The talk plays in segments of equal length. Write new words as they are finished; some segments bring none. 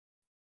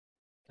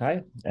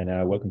Hi, and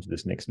welcome to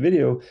this next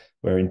video,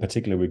 where in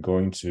particular we're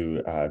going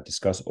to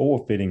discuss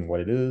overfitting, what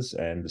it is,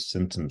 and the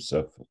symptoms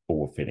of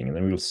overfitting. And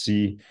then we'll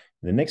see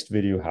in the next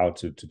video how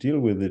to deal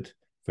with it,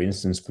 for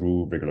instance,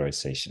 through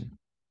regularization.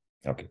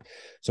 Okay,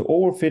 so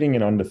overfitting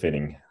and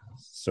underfitting.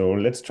 So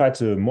let's try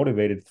to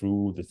motivate it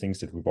through the things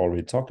that we've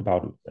already talked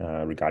about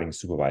regarding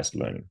supervised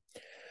learning.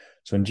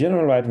 So in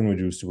general, right, when we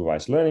do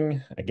supervised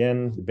learning,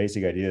 again, the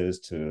basic idea is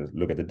to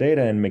look at the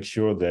data and make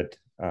sure that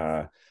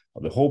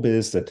the hope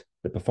is that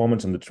the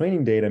performance on the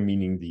training data,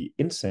 meaning the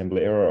in-sample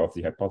error of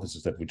the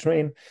hypothesis that we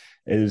train,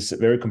 is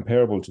very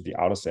comparable to the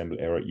outer-sample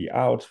error E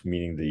out,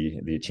 meaning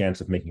the chance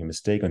of making a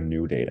mistake on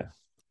new data.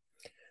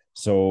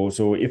 So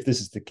if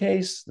this is the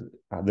case,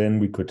 then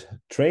we could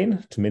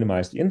train to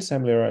minimize the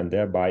in-sample error and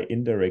thereby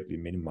indirectly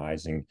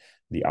minimizing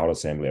the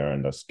outer-sample error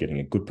and thus getting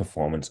a good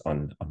performance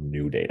on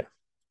new data.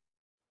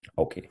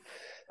 Okay,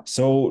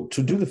 so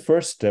to do the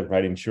first step,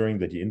 right, ensuring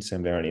that the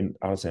in-sample error and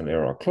outer-sample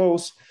error are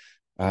close,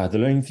 the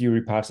learning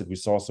theory parts that we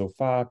saw so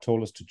far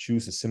told us to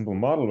choose a simple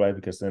model, right?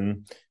 Because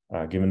then,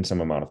 given some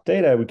amount of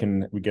data,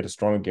 we get a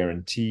stronger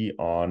guarantee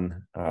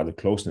on the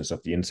closeness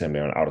of the in-sample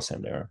error and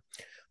outer-sample error.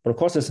 But of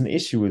course, there's an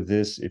issue with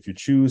this. If you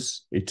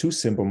choose a too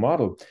simple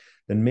model,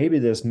 then maybe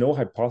there's no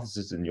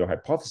hypothesis in your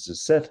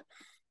hypothesis set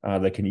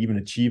that can even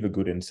achieve a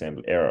good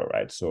in-sample error,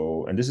 right?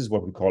 So, and this is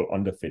what we call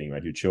underfitting,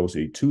 right? You chose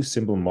a too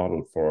simple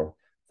model for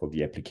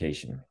the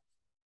application.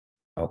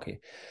 Okay,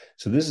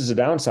 so this is a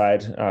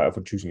downside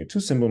for choosing a too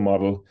simple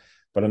model.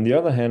 But on the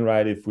other hand,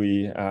 right, if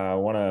we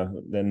want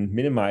to then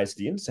minimize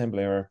the in-sample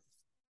error,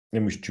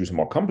 then we should choose a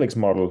more complex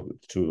model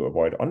to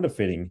avoid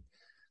underfitting.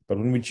 But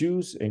when we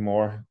choose a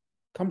more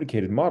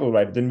complicated model,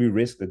 right, then we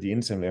risk that the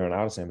in-sample error and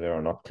outer-sample error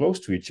are not close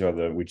to each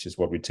other, which is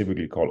what we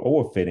typically call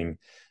overfitting.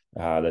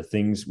 The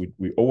things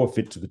we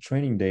overfit to the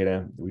training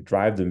data, we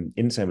drive the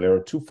in-sample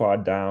error too far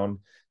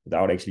down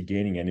without actually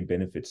gaining any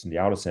benefits in the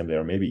outer-sample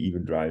error, maybe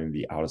even driving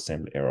the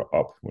outer-sample error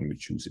up when we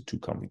choose a too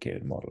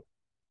complicated model.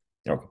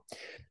 Okay,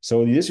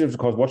 so the issue is, of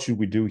course, what should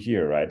we do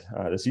here, right?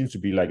 There seems to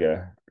be like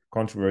a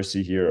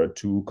controversy here, or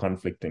two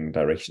conflicting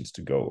directions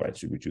to go, right?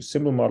 Should we choose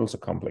simple models or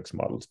complex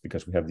models?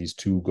 Because we have these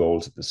two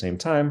goals at the same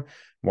time,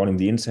 wanting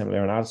the in-sample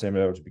error and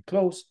outer-sample error to be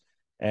close,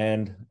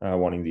 and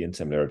wanting the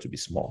in-sample error to be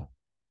small.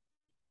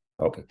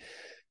 Okay,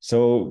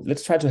 so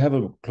let's try to have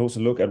a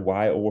closer look at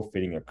why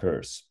overfitting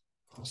occurs.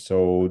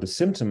 So the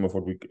symptom of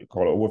what we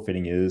call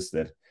overfitting is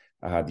that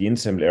the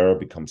in-sample error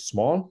becomes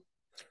small,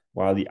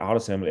 while the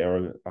outer-sample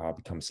error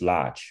becomes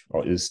large,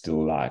 or is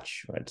still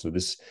large, right? So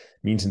this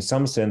means in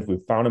some sense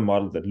we've found a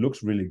model that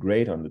looks really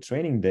great on the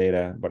training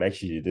data, but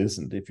actually it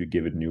isn't if you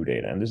give it new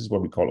data. And this is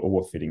what we call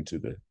overfitting to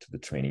the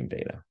training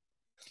data.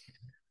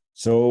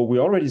 So we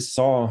already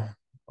saw,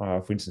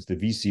 for instance, the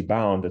VC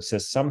bound that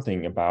says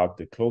something about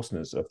the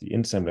closeness of the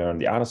in-sample error and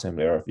the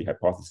outer-sample error of the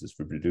hypothesis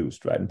we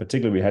produced, right? In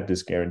particular, we had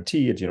this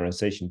guarantee, a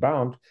generalization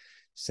bound,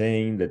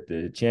 saying that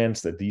the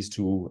chance that these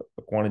two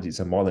quantities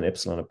are more than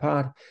epsilon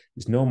apart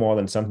is no more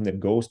than something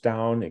that goes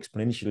down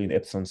exponentially in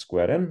epsilon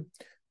squared n,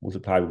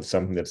 multiplied with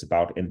something that's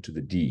about n to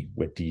the d,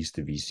 where d is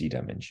the VC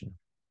dimension.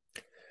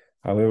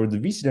 However, the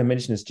VC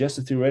dimension is just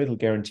a theoretical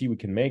guarantee we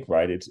can make,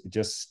 right? It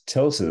just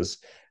tells us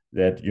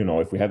that, you know,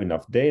 if we have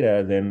enough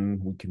data, then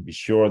we can be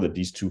sure that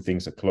these two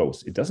things are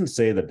close. It doesn't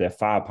say that they're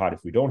far apart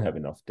if we don't have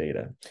enough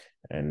data.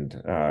 And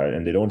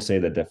they don't say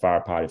that they're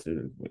far apart if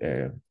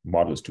the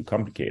model is too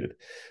complicated.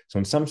 So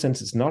in some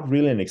sense, it's not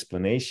really an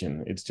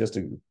explanation. It's just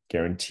a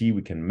guarantee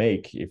we can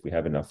make if we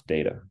have enough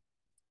data.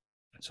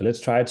 So let's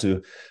try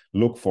to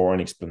look for an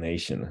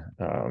explanation.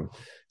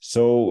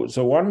 So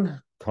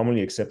one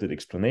commonly accepted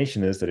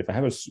explanation is that if I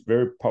have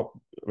a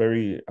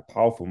very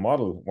powerful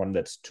model, one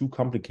that's too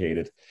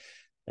complicated,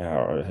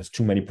 or has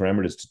too many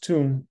parameters to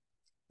tune,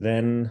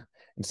 then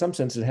in some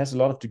sense it has a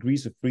lot of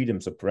degrees of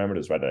freedoms of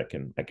parameters, right,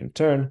 that I can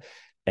turn.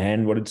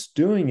 And what it's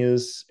doing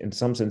is, in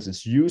some sense,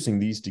 it's using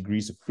these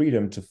degrees of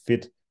freedom to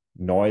fit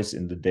noise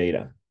in the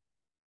data.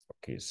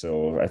 Okay,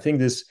 so I think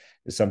this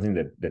is something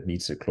that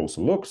needs a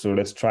closer look. So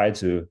let's try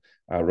to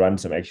run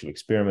some actual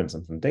experiments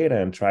on some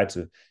data and try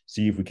to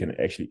see if we can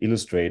actually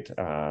illustrate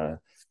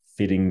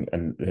fitting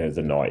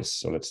the noise.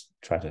 So let's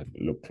try to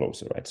look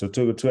closer, right? So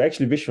to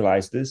actually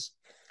visualize this,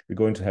 we're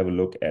going to have a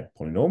look at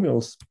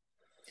polynomials.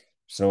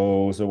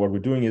 So what we're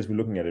doing is we're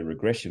looking at a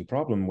regression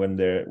problem where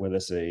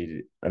there's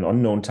an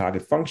unknown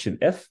target function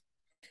f,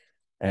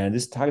 and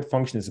this target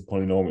function is a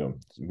polynomial.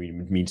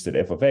 It means that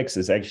f of x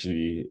is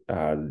actually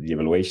the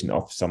evaluation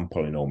of some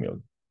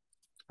polynomial.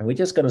 And we're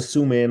just going to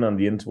zoom in on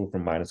the interval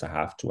from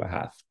 -1/2 to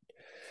 1/2.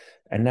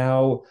 And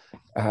now,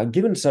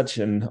 given such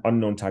an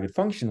unknown target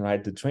function,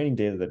 right, the training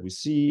data that we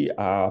see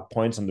are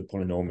points on the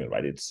polynomial,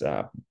 right? It's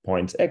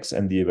points x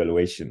and the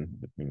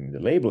evaluation, meaning the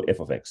label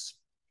f of x.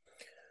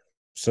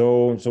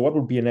 So what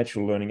would be a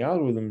natural learning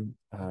algorithm?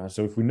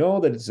 So if we know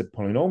that it's a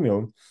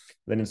polynomial,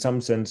 then in some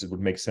sense it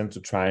would make sense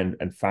to try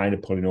and find a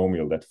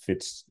polynomial that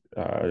fits,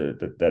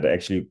 that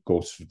actually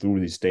goes through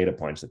these data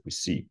points that we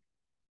see.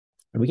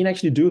 And we can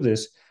actually do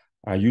this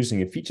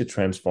using a feature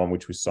transform,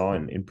 which we saw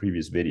in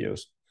previous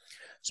videos.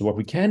 So what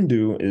we can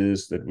do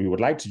is that we would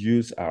like to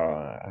use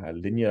our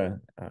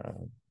linear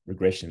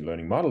regression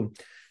learning model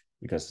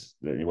because,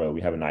 well,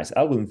 we have a nice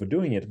algorithm for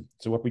doing it.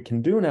 So what we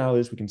can do now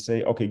is we can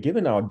say, okay,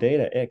 given our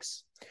data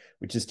x,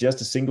 which is just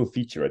a single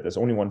feature, right? There's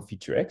only one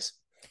feature x.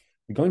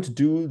 We're going to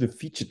do the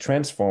feature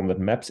transform that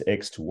maps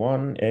x to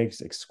 1,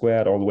 x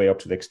squared, all the way up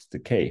to x to the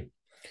k.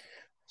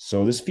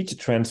 So this feature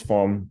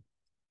transform,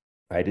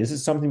 right, this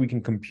is something we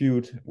can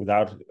compute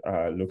without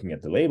looking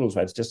at the labels,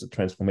 right? It's just a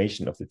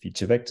transformation of the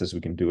feature vectors.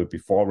 We can do it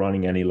before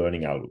running any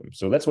learning algorithm.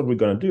 So that's what we're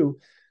going to do.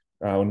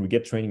 When we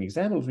get training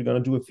examples, we're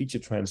going to do a feature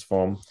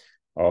transform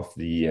of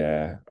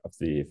the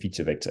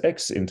feature vector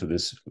x into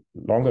this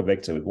longer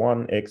vector with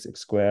 1, x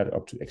squared,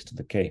 up to x to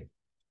the k.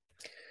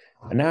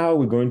 And now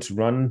we're going to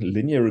run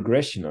linear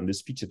regression on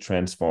this feature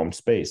transformed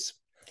space.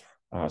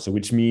 So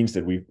which means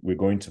that we're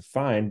going to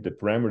find the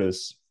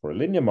parameters for a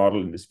linear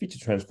model in this feature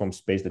transform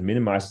space that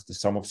minimizes the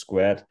sum of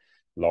squared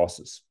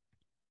losses,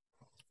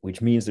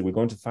 which means that we're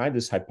going to find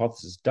this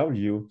hypothesis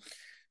W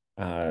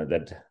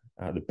that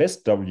the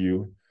best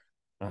W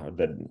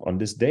that on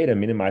this data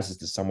minimizes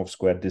the sum of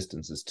squared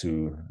distances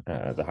to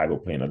the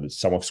hyperplane, or the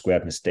sum of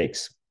squared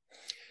mistakes.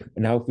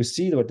 And now if we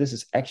see what this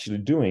is actually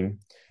doing,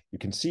 you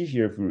can see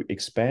here if we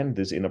expand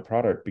this inner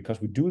product, because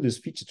we do this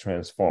feature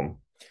transform,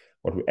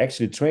 what we're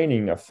actually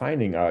training or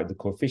finding are the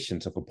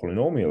coefficients of a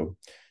polynomial,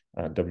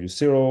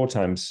 W0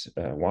 times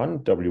 1,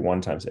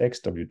 W1 times x,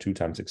 W2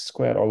 times x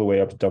squared, all the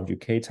way up to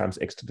WK times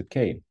x to the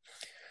k.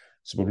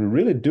 So what we're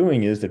really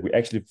doing is that we're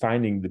actually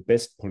finding the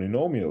best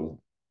polynomial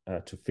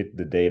to fit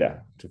the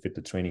data, to fit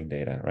the training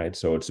data, right?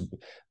 So it's a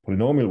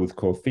polynomial with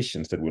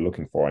coefficients that we're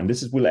looking for. And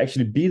this will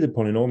actually be the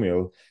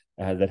polynomial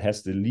that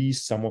has the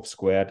least sum of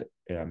squared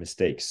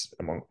mistakes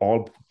among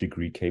all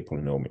degree k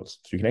polynomials.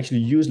 So you can actually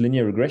use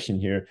linear regression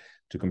here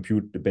to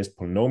compute the best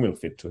polynomial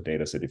fit to a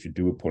data set if you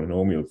do a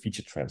polynomial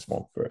feature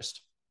transform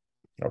first.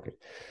 Okay,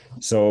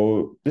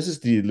 so this is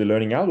the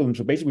learning algorithm.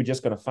 So basically, we're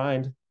just going to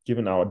find,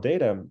 given our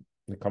data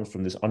that comes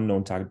from this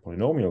unknown target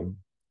polynomial,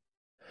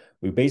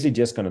 we're basically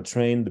just going to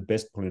train the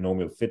best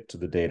polynomial fit to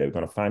the data. We're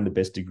going to find the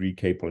best degree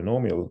k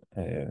polynomial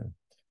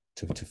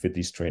to fit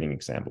these training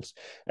examples.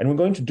 And we're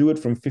going to do it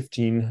from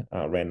 15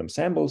 random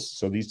samples.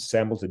 So these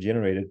samples are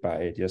generated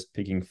by just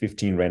picking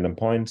 15 random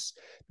points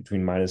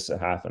between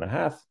 -0.5 and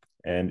 0.5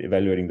 and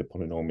evaluating the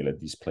polynomial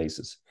at these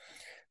places.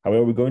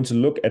 However, we're going to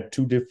look at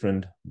two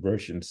different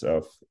versions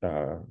of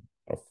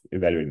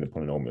evaluating the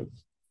polynomial.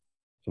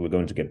 So we're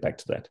going to get back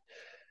to that.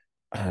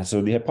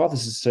 So the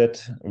hypothesis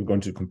set, we're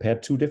going to compare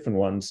two different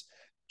ones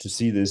to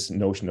see this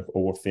notion of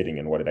overfitting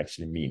and what it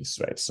actually means,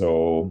 right?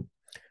 So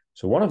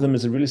one of them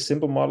is a really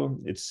simple model.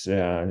 It's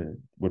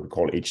what we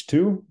call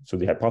H2. So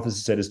the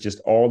hypothesis set is just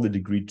all the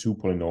degree 2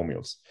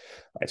 polynomials.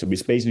 Right? So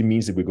this basically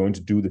means that we're going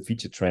to do the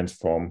feature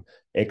transform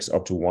x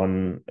up to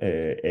 1,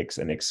 x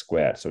and x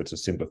squared. So it's a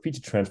simple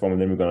feature transform,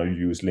 and then we're going to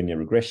use linear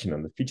regression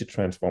on the feature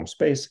transform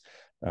space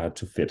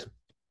to fit.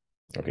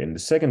 Okay, and the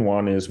second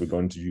one is we're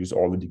going to use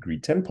all the degree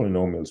 10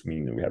 polynomials,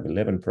 meaning that we have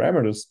 11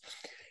 parameters.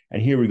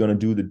 And here we're going to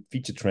do the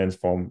feature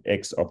transform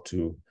x up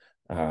to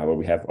where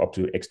we have up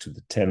to x to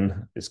the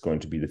 10 is going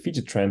to be the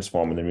feature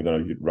transform, and then we're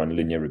going to run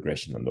linear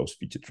regression on those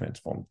feature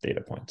transform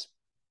data points.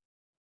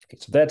 Okay,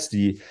 so that's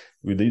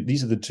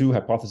these are the two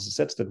hypothesis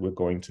sets that we're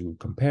going to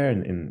compare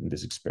in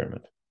this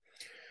experiment.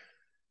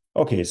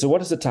 Okay, so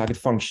what is the target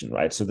function,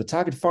 right? So the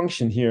target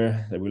function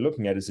here that we're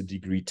looking at is a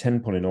degree 10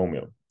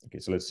 polynomial. Okay,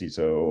 so let's see.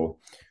 So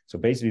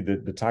basically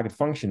the target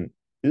function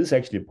is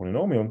actually a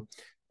polynomial,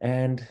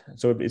 and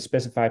so it's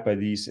specified by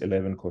these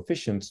 11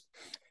 coefficients.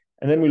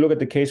 And then we look at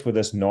the case where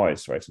there's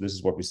noise, right? So this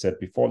is what we said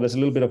before. There's a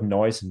little bit of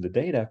noise in the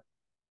data,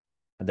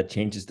 and that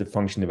changes the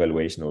function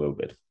evaluation a little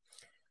bit.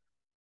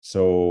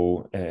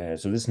 So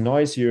this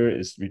noise here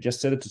is, we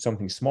just set it to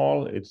something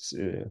small. It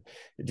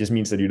just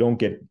means that you don't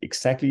get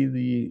exactly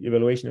the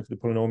evaluation of the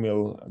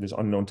polynomial, this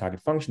unknown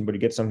target function, but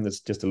you get something that's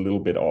just a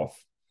little bit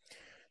off.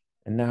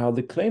 And now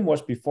the claim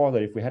was before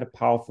that if we had a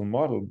powerful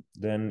model,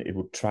 then it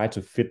would try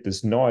to fit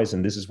this noise,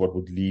 and this is what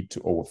would lead to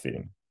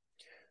overfitting.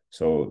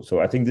 So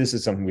I think this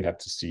is something we have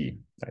to see,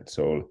 right?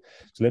 So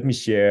let me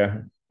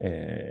share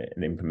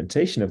an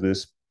implementation of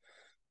this.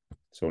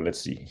 So let's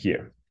see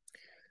here.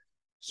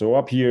 So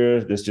up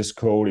here, there's just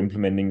code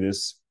implementing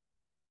this.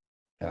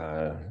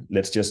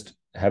 Let's just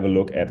have a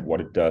look at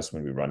what it does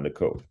when we run the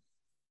code.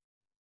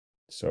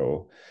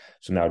 So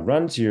now it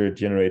runs here, it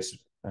generates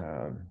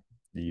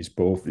these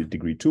both the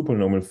degree 2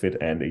 polynomial fit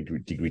and a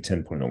degree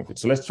 10 polynomial fit.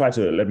 So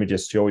let me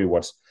just show you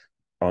what's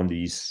on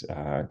these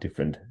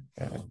different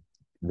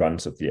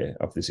runs of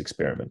this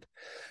experiment.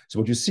 So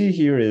what you see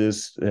here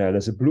is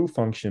there's a blue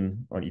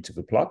function on each of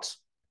the plots,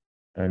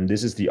 and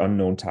this is the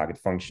unknown target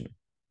function.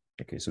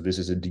 Okay, so this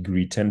is a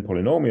degree 10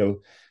 polynomial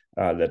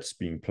that's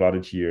being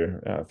plotted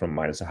here from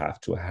 -0.5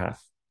 to 0.5.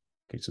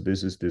 Okay, so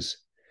this is this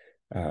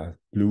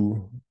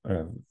blue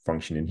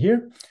function in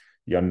here,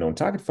 the unknown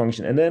target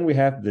function, and then we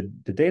have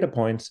the data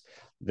points,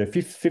 the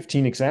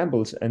 15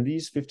 examples, and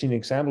these 15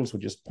 examples were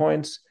just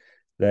points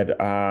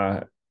that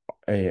are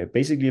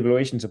basically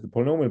evaluations of the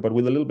polynomial, but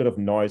with a little bit of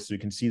noise. So you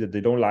can see that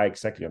they don't lie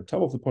exactly on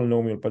top of the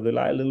polynomial, but they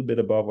lie a little bit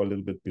above or a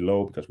little bit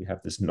below because we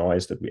have this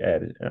noise that we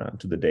add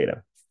to the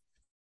data.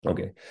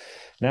 Okay,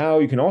 now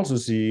you can also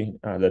see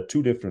there are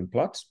two different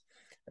plots,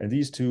 and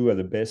these two are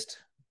the best.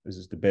 This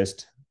is the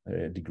best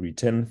degree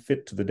 10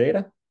 fit to the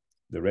data,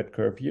 the red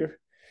curve here,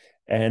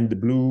 and the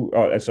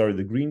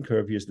the green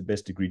curve here is the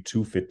best degree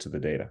 2 fit to the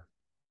data.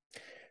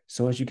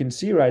 So as you can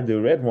see, right, the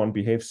red one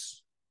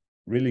behaves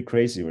really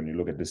crazy when you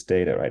look at this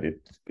data, right?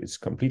 It's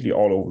completely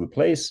all over the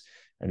place,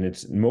 and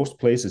it's in most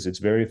places it's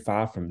very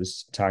far from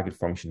this target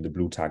function, the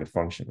blue target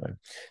function, right?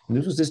 And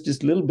this was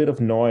just little bit of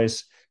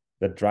noise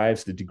that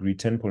drives the degree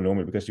 10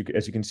 polynomial, because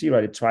as you can see,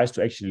 right, it tries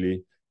to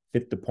actually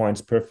fit the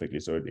points perfectly.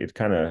 So it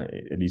kind of,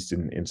 at least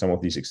in some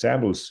of these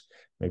examples,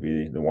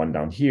 maybe the one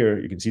down here,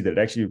 you can see that it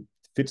actually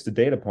fits the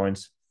data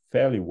points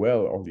fairly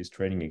well, all these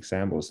training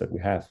examples that we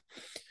have.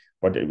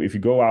 But if you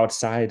go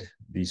outside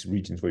these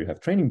regions where you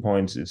have training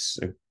points,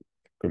 it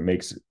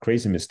makes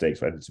crazy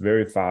mistakes, right? It's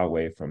very far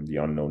away from the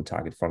unknown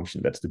target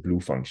function. That's the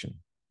blue function.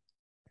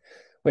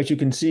 Which you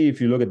can see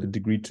if you look at the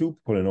degree 2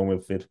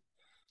 polynomial fit,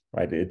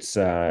 right?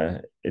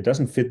 It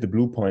doesn't fit the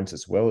blue points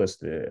as well as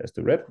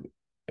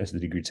the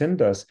degree 10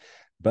 does,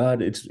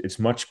 but it's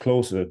much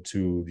closer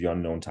to the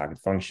unknown target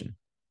function,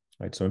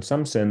 right? So in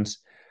some sense,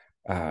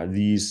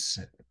 this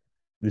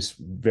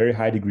very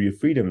high degree of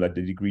freedom, like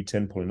the degree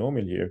 10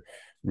 polynomial here,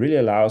 really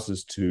allows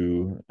us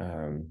to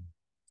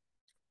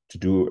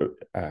do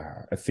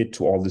a fit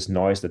to all this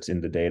noise that's in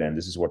the data. And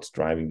this is what's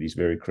driving these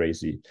very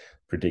crazy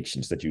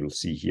predictions that you will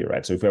see here,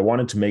 right? So if I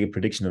wanted to make a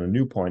prediction on a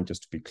new point,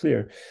 just to be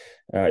clear,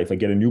 if I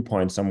get a new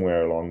point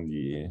somewhere along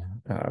the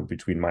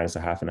between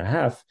 -0.5 and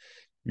 0.5,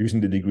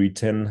 using the degree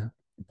 10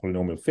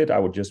 polynomial fit, I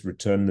would just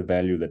return the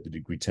value that the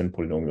degree 10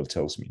 polynomial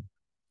tells me,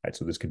 right?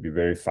 So this could be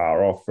very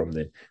far off from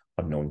the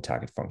unknown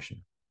target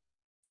function.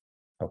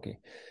 Okay,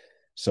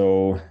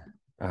 so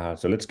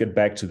let's get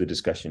back to the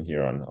discussion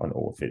here on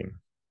overfitting.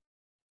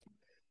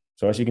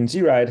 So as you can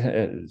see, right,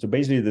 so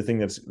basically the thing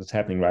that's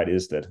happening, right,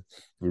 is that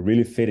we're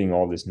really fitting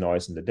all this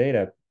noise in the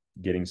data,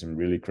 getting some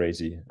really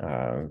crazy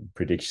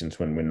predictions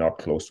when we're not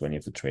close to any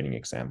of the training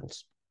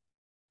examples.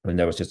 And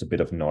there was just a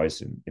bit of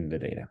noise in the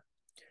data.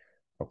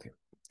 Okay.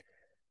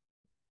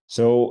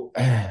 So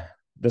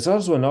there's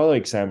also another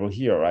example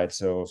here, right?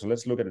 So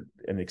let's look at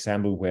an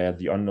example where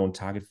the unknown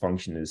target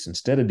function is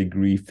instead a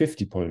degree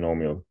 50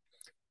 polynomial,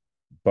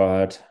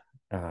 but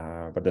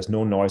there's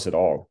no noise at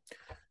all.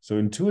 So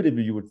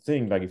intuitively, you would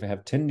think, like, if I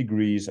have 10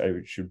 degrees,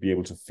 I should be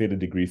able to fit a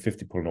degree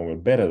 50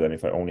 polynomial better than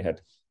if I only had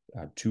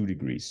 2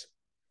 degrees.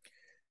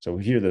 So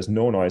here, there's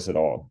no noise at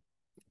all.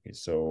 Okay,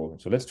 so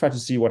let's try to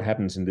see what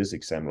happens in this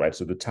example, right?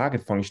 So the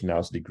target function now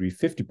is a degree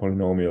 50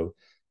 polynomial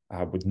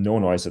with no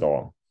noise at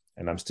all.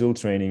 And I'm still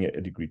training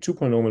a degree 2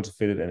 polynomial to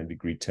fit it and a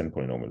degree 10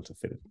 polynomial to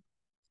fit it.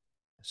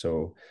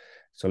 So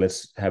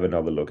let's have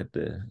another look at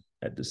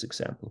this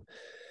example.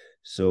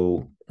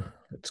 So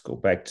let's go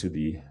back to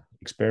the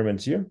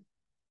experiments here.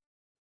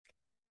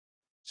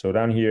 So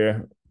down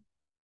here,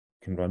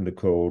 you can run the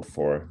code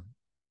for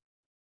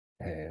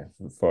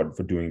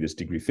doing this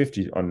degree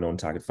 50 unknown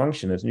target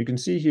function. As you can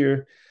see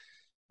here,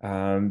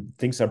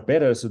 things are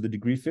better. So the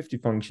degree 50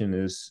 function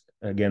is,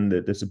 again,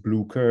 there's a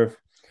blue curve.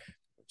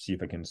 Let's see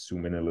if I can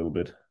zoom in a little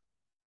bit.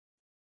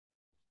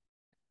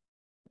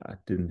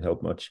 Didn't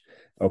help much.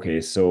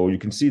 Okay, so you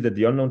can see that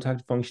the unknown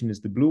target function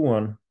is the blue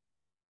one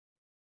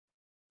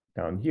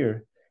down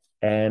here.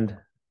 And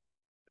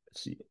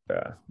let's see,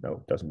 no,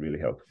 it doesn't really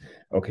help.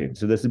 Okay,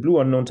 so there's the blue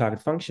unknown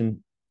target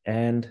function,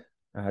 and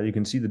you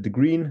can see that the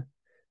green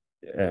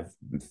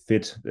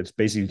fit, that's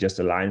basically just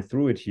a line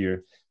through it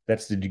here.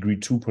 That's the degree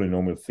 2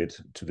 polynomial fit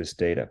to this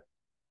data.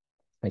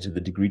 And so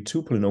the degree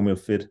 2 polynomial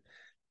fit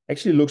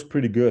actually looks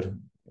pretty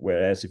good,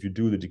 whereas if you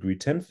do the degree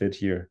 10 fit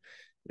here,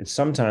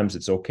 sometimes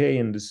it's okay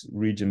in this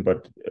region,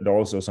 but it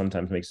also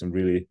sometimes makes some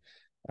really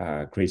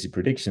crazy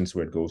predictions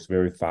where it goes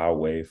very far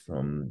away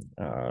from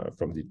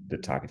the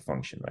target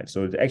function, right?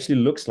 So it actually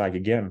looks like,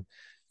 again,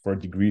 for a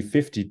degree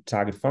 50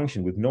 target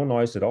function with no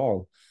noise at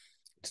all,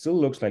 it still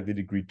looks like the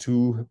degree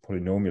 2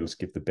 polynomials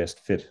give the best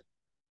fit.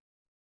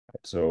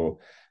 Right? So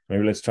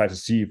maybe let's try to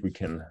see if we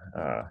can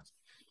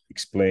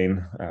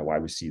explain why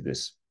we see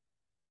this.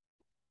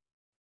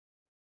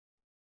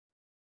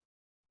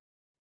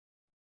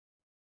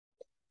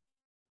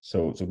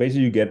 So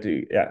basically you get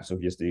so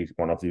here's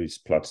one of these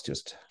plots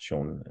just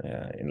shown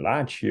in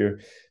large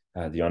here.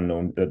 The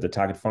unknown, the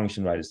target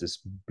function, right, is this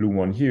blue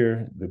one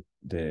here.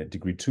 The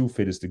degree 2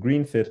 fit is the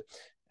green fit,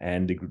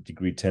 and the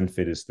degree 10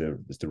 fit is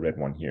the red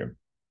one here.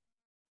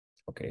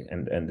 Okay,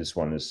 and this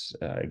one is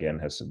again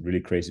has really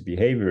crazy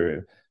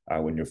behavior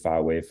when you're far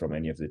away from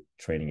any of the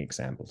training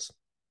examples.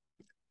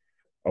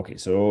 Okay,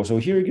 so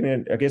here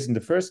again, I guess in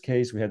the first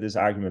case we had this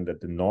argument that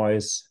the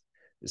noise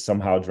is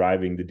somehow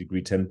driving the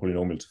degree 10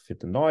 polynomial to fit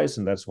the noise,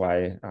 and that's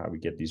why we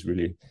get these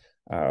really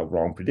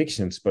wrong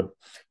predictions. But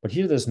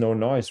here there's no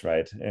noise,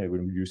 right?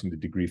 When we're using the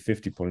degree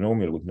 50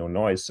 polynomial with no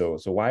noise. So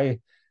why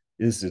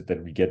is it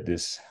that we get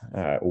this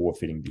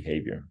overfitting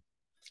behavior?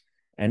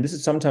 And this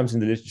is sometimes in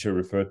the literature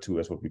referred to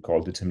as what we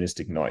call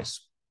deterministic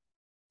noise.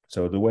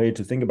 So the way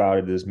to think about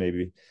it is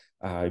maybe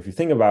if you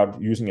think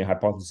about using a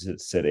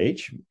hypothesis set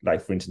H,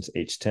 like for instance,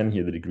 H10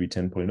 here, the degree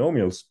 10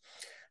 polynomials,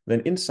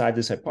 then inside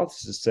this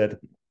hypothesis set,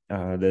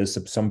 there's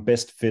some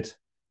best fit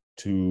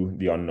to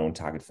the unknown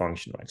target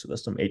function, right? So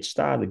there's some H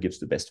star that gives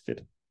the best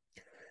fit.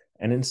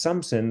 And in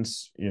some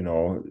sense,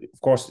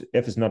 of course,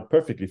 F is not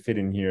perfectly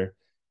fitting here.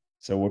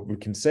 So what we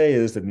can say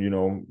is that,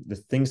 the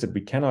things that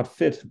we cannot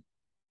fit,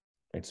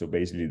 right? So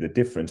basically the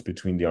difference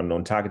between the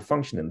unknown target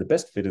function and the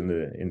best fit in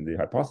the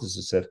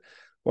hypothesis set,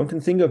 one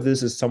can think of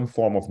this as some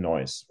form of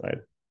noise, right?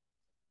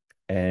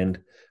 And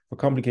for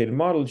complicated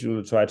models,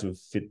 you'll try to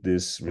fit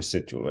this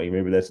residual. Right?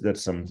 Maybe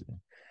that's some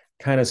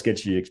kind of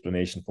sketchy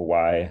explanation for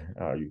why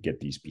you get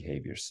these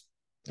behaviors.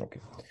 Okay.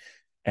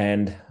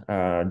 And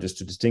just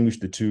to distinguish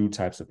the two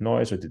types of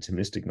noise, or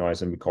deterministic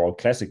noise, and we call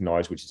classic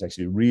noise, which is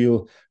actually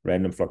real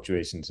random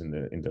fluctuations in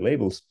the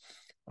labels,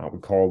 we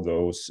call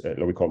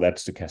that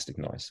stochastic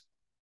noise.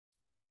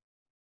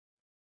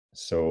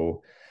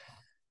 So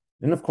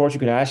then, of course, you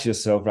could ask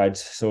yourself, right?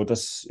 So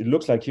it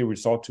looks like here we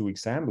saw two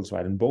examples,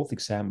 right? In both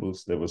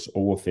examples, there was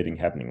overfitting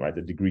happening, right?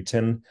 The degree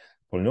 10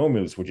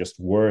 polynomials were just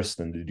worse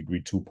than the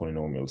degree 2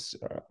 polynomials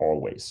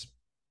always,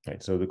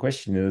 right? So the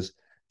question is,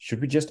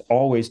 should we just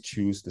always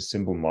choose the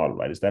simple model,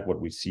 right? Is that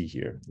what we see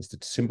here? Is the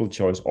simple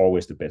choice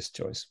always the best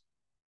choice,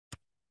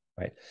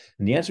 right?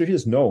 And the answer here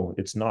is no,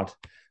 it's not,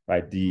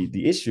 right?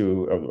 The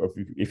issue of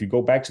if you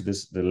go back to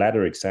the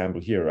latter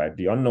example here, right?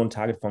 The unknown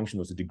target function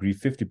was a degree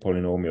 50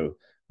 polynomial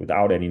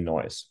without any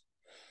noise.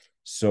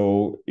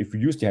 So if we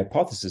use the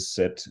hypothesis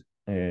set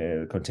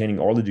containing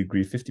all the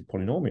degree 50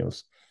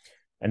 polynomials,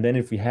 and then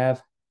if we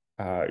have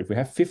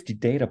 50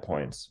 data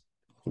points,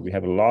 so we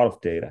have a lot of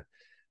data,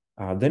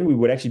 then we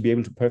would actually be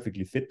able to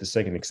perfectly fit the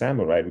second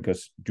example, right?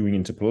 Because doing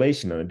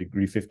interpolation on a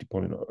degree 50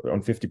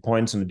 on 50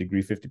 points on a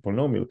degree 50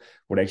 polynomial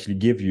would actually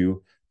give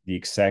you the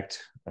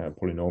exact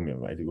polynomial,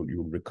 right? You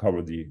will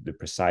recover the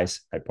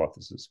precise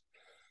hypothesis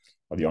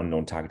or the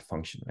unknown target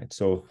function, right?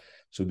 So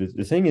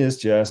the thing is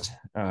just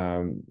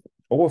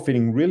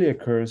overfitting really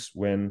occurs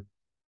when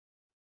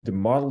the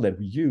model that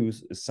we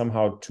use is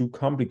somehow too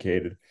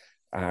complicated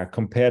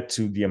compared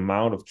to the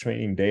amount of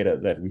training data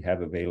that we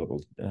have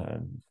available.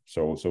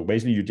 So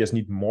basically, you just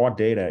need more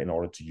data in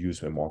order to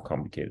use a more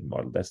complicated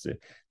model. That's the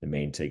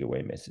main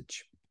takeaway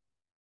message,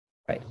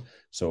 right?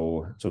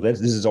 So this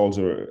is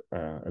also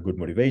a good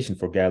motivation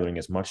for gathering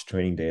as much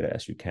training data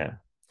as you can.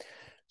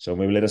 So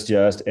maybe let us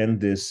just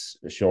end this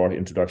short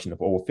introduction of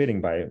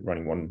overfitting by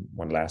running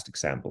one last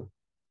example.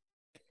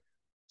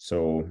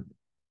 So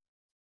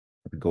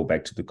we go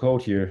back to the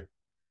code here.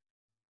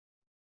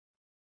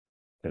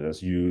 Let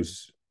us do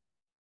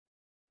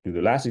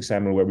the last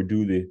example where we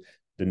do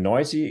the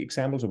noisy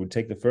example. So we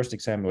take the first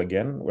example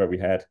again, where we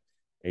had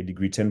a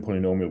degree 10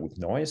 polynomial with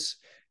noise.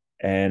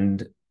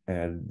 And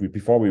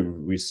before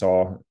we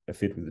saw a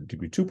fit with the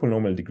degree 2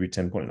 polynomial, degree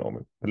 10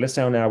 polynomial. But let's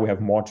say now we have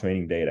more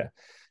training data.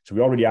 So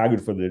we already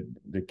argued for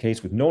the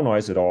case with no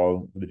noise at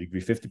all, with the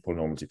degree 50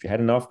 polynomials. If you had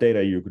enough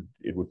data,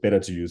 it would better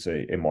to use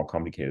a more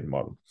complicated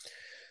model.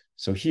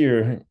 So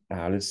here,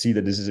 let's see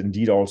that this is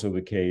indeed also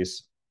the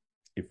case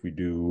if we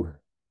do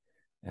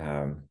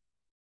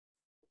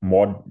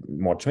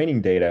more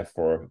training data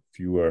for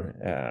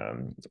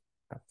fewer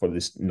for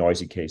this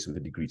noisy case with a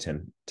degree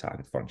 10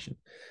 target function.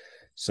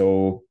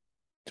 So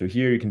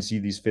here you can see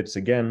these fits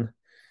again,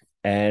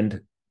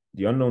 and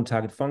the unknown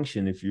target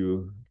function, if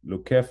you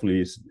look carefully,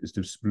 is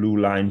this blue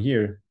line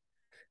here,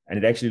 and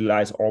it actually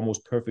lies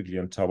almost perfectly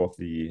on top of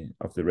the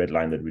red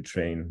line that we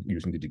train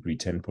using the degree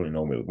 10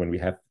 polynomial when we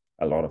have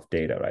a lot of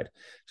data, right?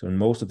 So in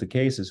most of the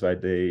cases,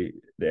 right, they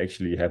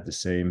actually have the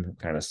same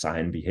kind of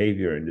sign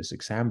behavior in this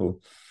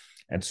example,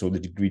 and so the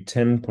degree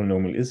 10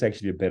 polynomial is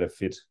actually a better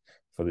fit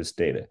for this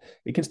data.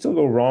 It can still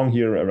go wrong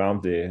here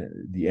around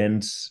the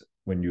ends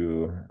when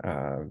you,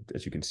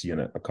 as you can see in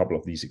a couple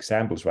of these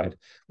examples, right?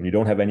 When you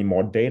don't have any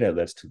more data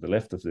that's to the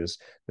left of this,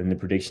 then the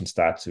predictions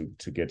start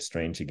to get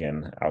strange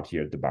again out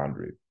here at the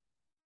boundary.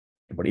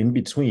 But in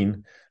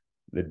between,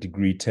 the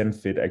degree 10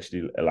 fit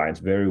actually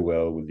aligns very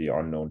well with the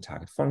unknown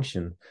target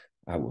function,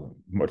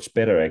 much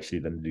better actually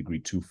than the degree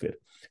 2 fit.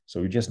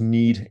 So you just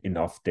need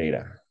enough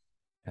data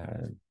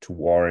to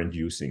warrant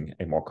using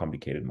a more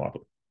complicated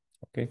model.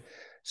 Okay,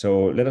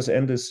 so let us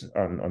end this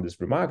on this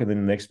remark, and then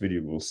in the next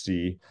video we'll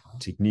see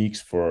techniques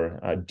for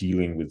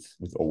dealing with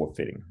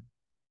overfitting.